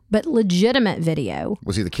video, but legitimate video.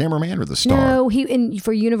 Was he the cameraman or the star? No,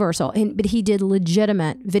 for Universal, but he did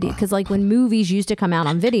legitimate video because like when movies used to come out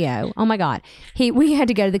on video, oh my God, we had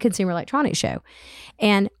to go to the Consumer Electronics Show,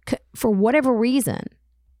 and for whatever reason,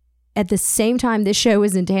 at the same time this show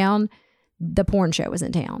was in town, the porn show was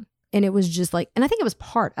in town. And it was just like, and I think it was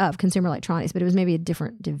part of Consumer Electronics, but it was maybe a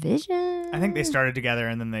different division. I think they started together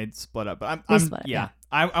and then they split up. But They split up, yeah.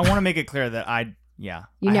 I want to make it clear that I You have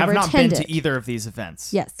never not been attended. to either of these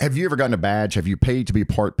events. Yes. Have you ever gotten a badge? Have you paid to be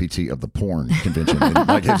part PT of the porn convention? And,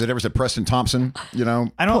 like, has it ever said Preston Thompson? You know,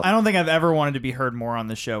 I don't think I've ever wanted to be heard more on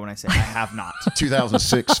the show when I say I have not.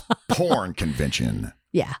 2006 porn convention.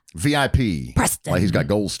 Yeah. VIP. Preston. Like he's got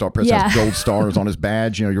gold star. Preston has gold stars on his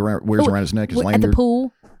badge. You know, wears around his neck, his At the lanyard.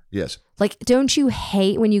 pool. Yes. Like, don't you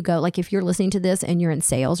hate when you go, like if you're listening to this and you're in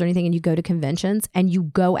sales or anything and you go to conventions and you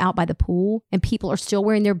go out by the pool and people are still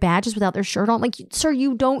wearing their badges without their shirt on? Like, sir,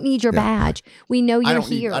 you don't need your badge. We know you're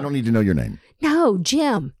here. I don't need to know your name. No,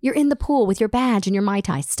 Jim, you're in the pool with your badge and your Mai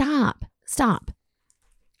Tai. Stop.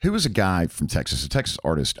 Who was a guy from Texas, a Texas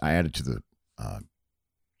artist I added to the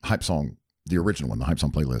hype song, the original one, the hype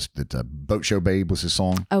song playlist, that Boat Show Babe was his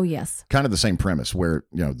song. Oh, yes. Kind of the same premise where,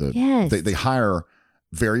 you know, Yes. they hire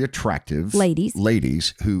very attractive Ladies.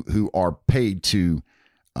 who are paid to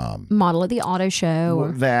Model at the auto show.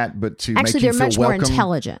 Or, but to actually, make you they're feel much more welcome,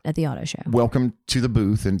 intelligent at the auto show. welcome to the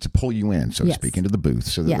booth and to pull you in, so to Yes. speak, into the booth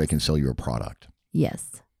so that Yes. they can sell you a product.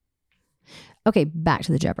 Yes. Okay, back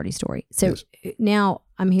to the Jeopardy story. So Yes. now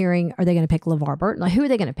I'm hearing, are they going to pick LeVar Burton? Like, who are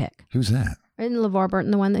they going to pick? Who's that? Isn't LeVar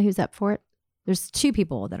Burton the one who's up for it? There's two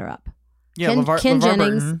people that are up. Yeah, Ken LeVar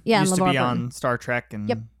Jennings. Burton Yeah, and used to LeVar be Burton. on Star Trek, and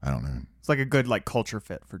Yep. I don't know. it's like a good like culture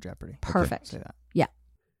fit for Jeopardy. Perfect. Say that.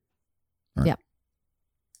 All right. Yep.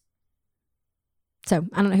 So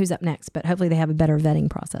I don't know who's up next, but hopefully they have a better vetting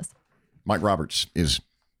process. Mike Roberts is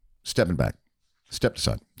stepped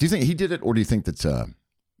aside. Do you think he did it, or do you think that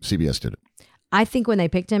CBS did it? I think when they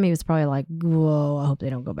picked him, he was probably like, whoa, I hope they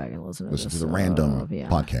don't go back and listen to Listen this. to the random Yeah.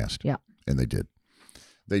 podcast. Yeah. And they did.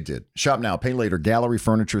 They did. Shop now, pay later. Gallery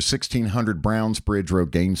Furniture, 1600 Brownsbridge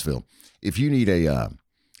Road, Gainesville. If you need a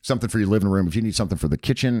something for your living room, if you need something for the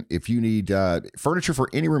kitchen, if you need furniture for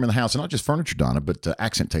any room in the house, and not just furniture, Donna, but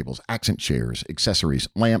accent tables, accent chairs, accessories,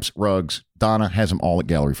 lamps, rugs, Donna has them all at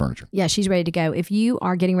Gallery Furniture. Yeah, she's ready to go. If you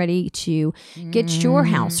are getting ready to get your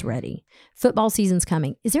house ready, football season's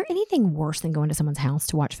coming. Is there anything worse than going to someone's house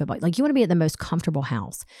to watch football? Like, you want to be at the most comfortable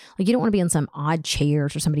house. Like, you don't want to be on some odd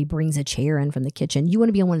chairs or somebody brings a chair in from the kitchen. You want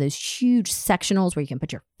to be on one of those huge sectionals where you can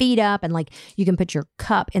put your feet up and like you can put your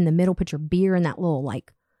cup in the middle, put your beer in that little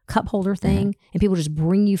like cup holder thing, and people just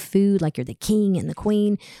bring you food like you're the king and the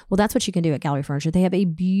queen. Well, that's what you can do at Gallery Furniture. They have a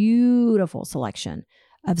beautiful selection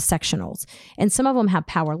of sectionals, and some of them have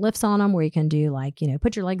power lifts on them where you can do like, you know,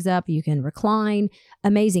 put your legs up, you can recline.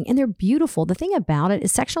 Amazing. And they're beautiful. The thing about it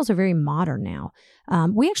is sectionals are very modern now.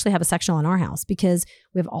 We actually have a sectional in our house because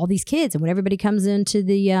we have all these kids, and when everybody comes into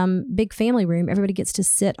the big family room, everybody gets to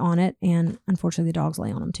sit on it, and unfortunately the dogs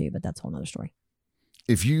lay on them too, but that's a whole nother story.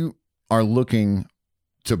 If you are looking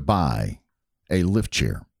to buy a lift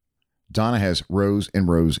chair, Donna has rows and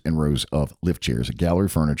rows and rows of lift chairs at Gallery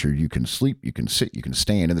Furniture. You can sleep, you can sit, you can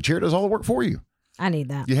stand, and the chair does all the work for you. I need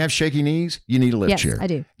that. You have shaky knees, you need a lift Yes, chair. I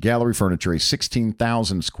do. Gallery Furniture, a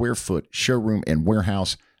 16,000 square foot showroom and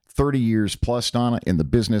warehouse, 30 years plus, Donna, in the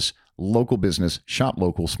business, local business, shop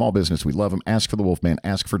local, small business. We love them. Ask for the Wolfman,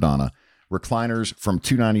 ask for Donna. Recliners from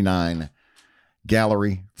 $299,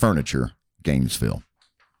 Gallery Furniture, Gainesville.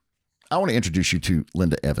 I want to introduce you to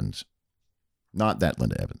Linda Evans. Not that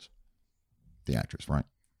Linda Evans, the actress, right?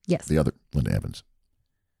 Yes. The other Linda Evans.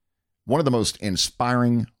 One of the most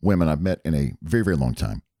inspiring women I've met in a very, very long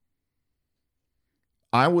time.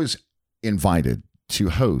 I was invited to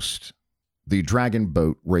host the Dragon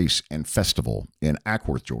Boat Race and Festival in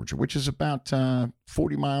Ackworth, Georgia, which is about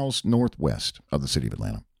 40 miles northwest of the city of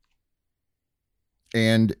Atlanta.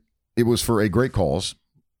 And it was for a great cause,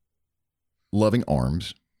 Loving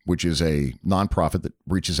Arms, which is a nonprofit that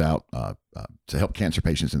reaches out to help cancer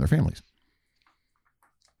patients and their families.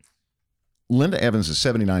 Linda Evans is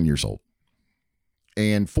 79 years old.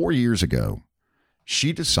 And 4 years ago,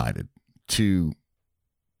 she decided to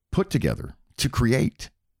put together, to create,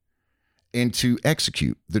 and to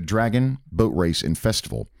execute the Dragon Boat Race and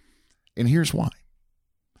Festival. And here's why.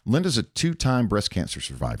 Linda's a 2-time breast cancer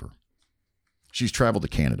survivor. She's traveled to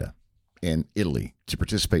Canada and Italy to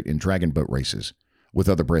participate in dragon boat races with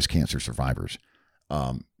other breast cancer survivors.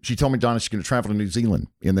 She told me, Donna, she's going to travel to New Zealand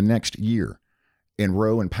in the next year and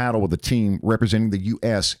row and paddle with a team representing the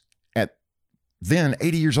U.S. at then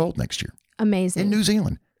 80 years old next year Amazing. in New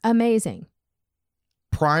Zealand. Amazing.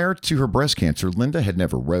 Prior to her breast cancer, Linda had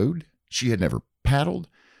never rowed. She had never paddled.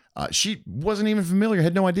 She wasn't even familiar,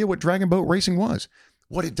 had no idea what dragon boat racing was.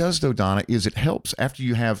 What it does, though, Donna, is it helps after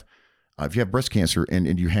you have, if you have breast cancer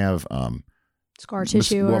and you have Scar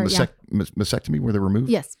tissue mastectomy where they remove.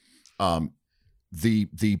 Yes.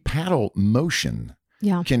 The paddle motion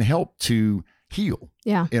Yeah. can help to heal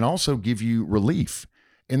Yeah. and also give you relief.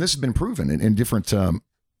 And this has been proven in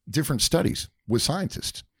different studies with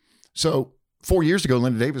scientists. So 4 years ago,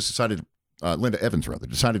 Linda Evans decided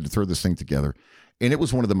to throw this thing together. And it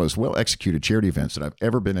was one of the most well-executed charity events that I've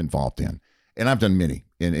ever been involved in. And I've done many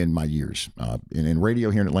in my years. In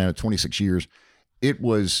radio here in Atlanta, 26 years. It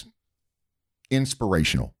was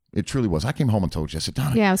inspirational. It truly was. I came home and told you, I said,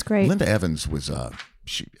 Donna, Yeah, it was great. Linda Evans was, I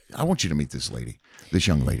want you to meet this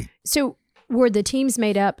young lady. So were the teams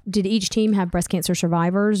made up? Did each team have breast cancer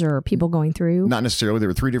survivors or people going through? Not necessarily. There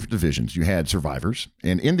were 3 different divisions. You had survivors.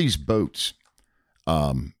 And in these boats,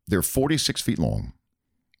 they're 46 feet long.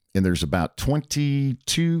 And there's about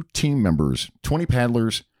 22 team members, 20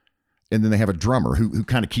 paddlers, and then they have a drummer who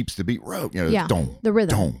kind of keeps the beat. Yeah, the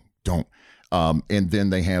rhythm. Don't. And then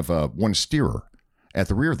they have one steerer at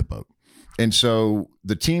the rear of the boat. And so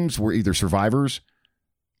the teams were either survivors,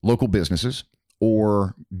 local businesses,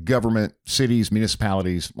 or government, cities,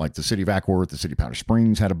 municipalities, like the city of Ackworth, the city of Powder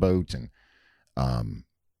Springs had a boat, and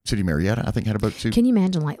City of Marietta, I think, had a boat too. Can you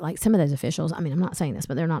imagine like some of those officials? I mean, I'm not saying this,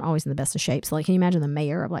 but they're not always in the best of shape. So like, can you imagine the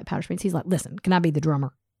mayor of like Powder Springs? He's like, listen, can I be the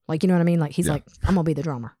drummer? Like, you know what I mean? Like, he's like, I'm gonna be the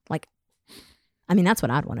drummer. Like, I mean, that's what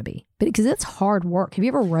I'd want to be, but because it's hard work. Have you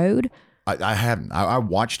ever rode? I haven't. I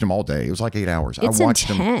watched them all day. It was like 8 hours. It's I watched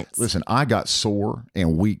intense. them. Listen, I got sore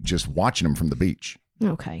and weak just watching them from the beach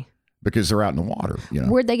Okay. because they're out in the water. You know,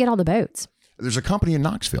 Where'd they get all the boats? there's a company in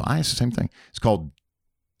Knoxville. I asked the same thing. It's called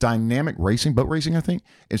Dynamic Racing, boat racing, I think.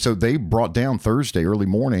 And so they brought down Thursday early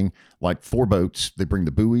morning like 4 boats. They bring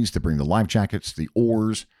the buoys, they bring the life jackets, the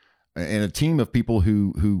oars, and a team of people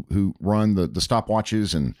who run the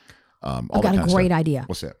stopwatches and all I've that got kind a of great stuff. idea.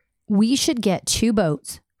 What's that? We should get 2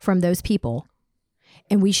 boats from those people,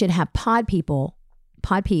 and we should have pod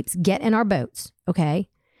peeps get in our boats, okay?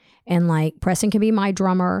 And like Preston can be my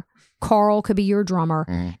drummer, Carl could be your drummer,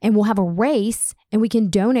 and we'll have a race, and we can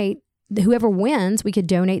donate. Whoever wins, we could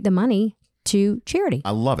donate the money to charity. I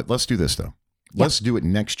love it. Let's do this though. Let's do it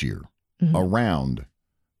next year around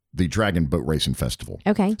the Dragon Boat Racing Festival.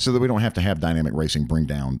 Okay. So that we don't have to have Dynamic Racing bring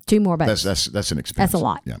down 2 more boats. that's an expense. That's a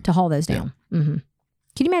lot Yeah. to haul those down. Mm-hmm.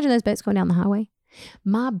 Can you imagine those boats going down the highway?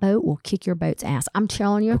 My boat will kick your boat's ass. I'm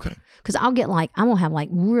telling you. Okay. Because I'm going to have like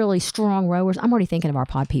really strong rowers. I'm already thinking of our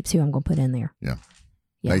pod peeps who I'm going to put in there. Yeah.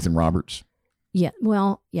 Yeah. Nathan Roberts, Yeah.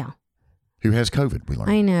 Well, yeah. who has COVID, we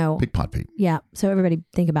learned. I know. Big Pod Pete. Yeah. So everybody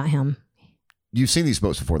think about him. You've seen these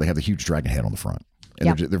boats before. They have the huge dragon head on the front.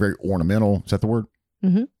 And Yep. they're very ornamental. Is that the word?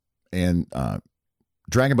 Mm-hmm. And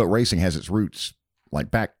Dragon Boat Racing has its roots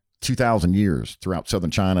like back 2,000 years throughout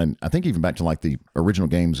southern China. And I think even back to like the original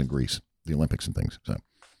games in Greece, the Olympics and things. So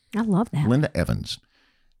I love that. Linda Evans,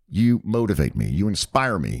 you motivate me. You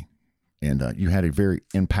inspire me. And you had a very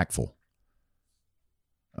impactful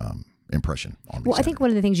impression on me. Well, I think one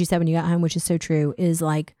of the things you said when you got home, which is so true, is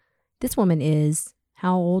like this woman is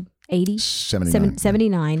how old? 80? 79.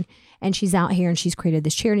 79. And she's out here and she's created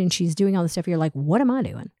this charity and she's doing all this stuff. You're like, what am I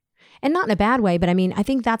doing? And not in a bad way, but I mean, I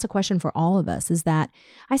think that's a question for all of us is that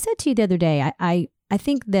I said to you the other day, I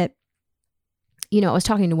think that, you know, I was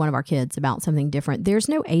talking to one of our kids about something different. There's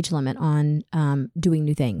no age limit on doing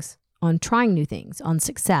new things, on trying new things, on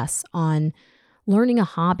success, on learning a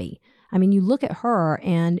hobby. I mean, you look at her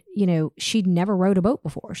and, you know, she'd never rowed a boat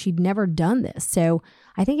before. She'd never done this. So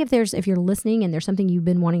I think if you're listening and there's something you've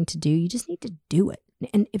been wanting to do, you just need to do it.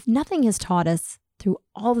 And if nothing has taught us through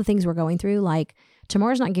all the things we're going through, like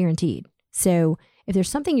tomorrow's not guaranteed. So if there's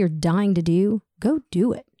something you're dying to do, go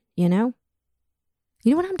do it, you know?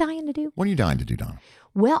 You know what I'm dying to do? What are you dying to do, Donna?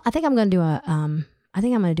 Well, I think I'm going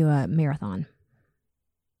to do a marathon.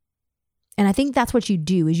 And I think that's what you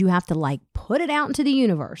do is you have to like put it out into the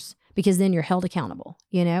universe because then you're held accountable,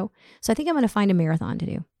 you know? So I think I'm going to find a marathon to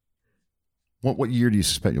do. What year do you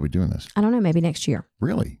suspect you'll be doing this? I don't know, maybe next year.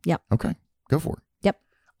 Really? Yep. Okay. Go for it. Yep.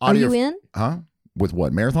 Audio Are you in? Huh? With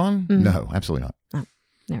what? Marathon? Mhm. No, absolutely not. Oh,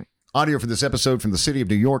 all right. Audio for this episode from the city of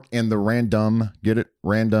New York and the Random, get it?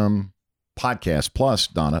 Random podcast plus,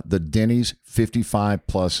 Donna, the Denny's 55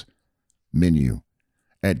 plus menu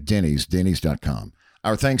at Denny's.com.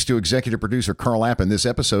 Our thanks to executive producer Carl App in this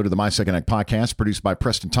episode of the My Second Act podcast, produced by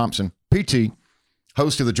Preston Thompson, PT,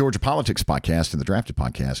 host of the Georgia Politics podcast and the Drafted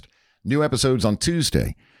podcast, New episodes on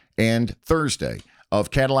Tuesday and Thursday of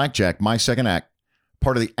Cadillac Jack, My Second Act,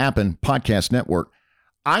 part of the Appen Podcast Network.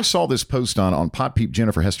 I saw this post on Pot Peep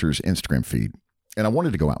Jennifer Hester's Instagram feed, and I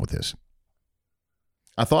wanted to go out with this.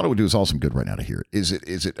 I thought it would do us all some good right now to hear it. Is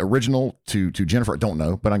it original to Jennifer? I don't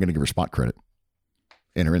know, but I'm going to give her spot credit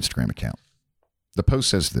in her Instagram account. The post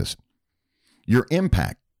says this: your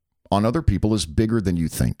impact on other people is bigger than you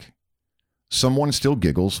think. Someone still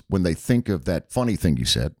giggles when they think of that funny thing you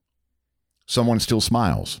said. Someone still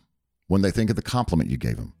smiles when they think of the compliment you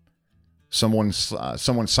gave them. Someone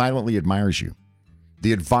silently admires you.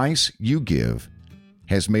 The advice you give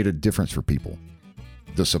has made a difference for people.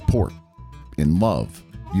 The support and love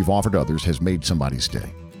you've offered others has made somebody's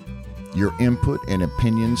day. Your input and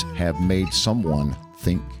opinions have made someone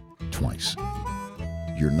think twice.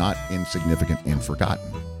 You're not insignificant and forgotten.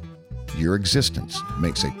 Your existence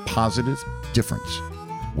makes a positive difference,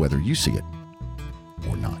 whether you see it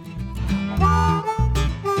or not.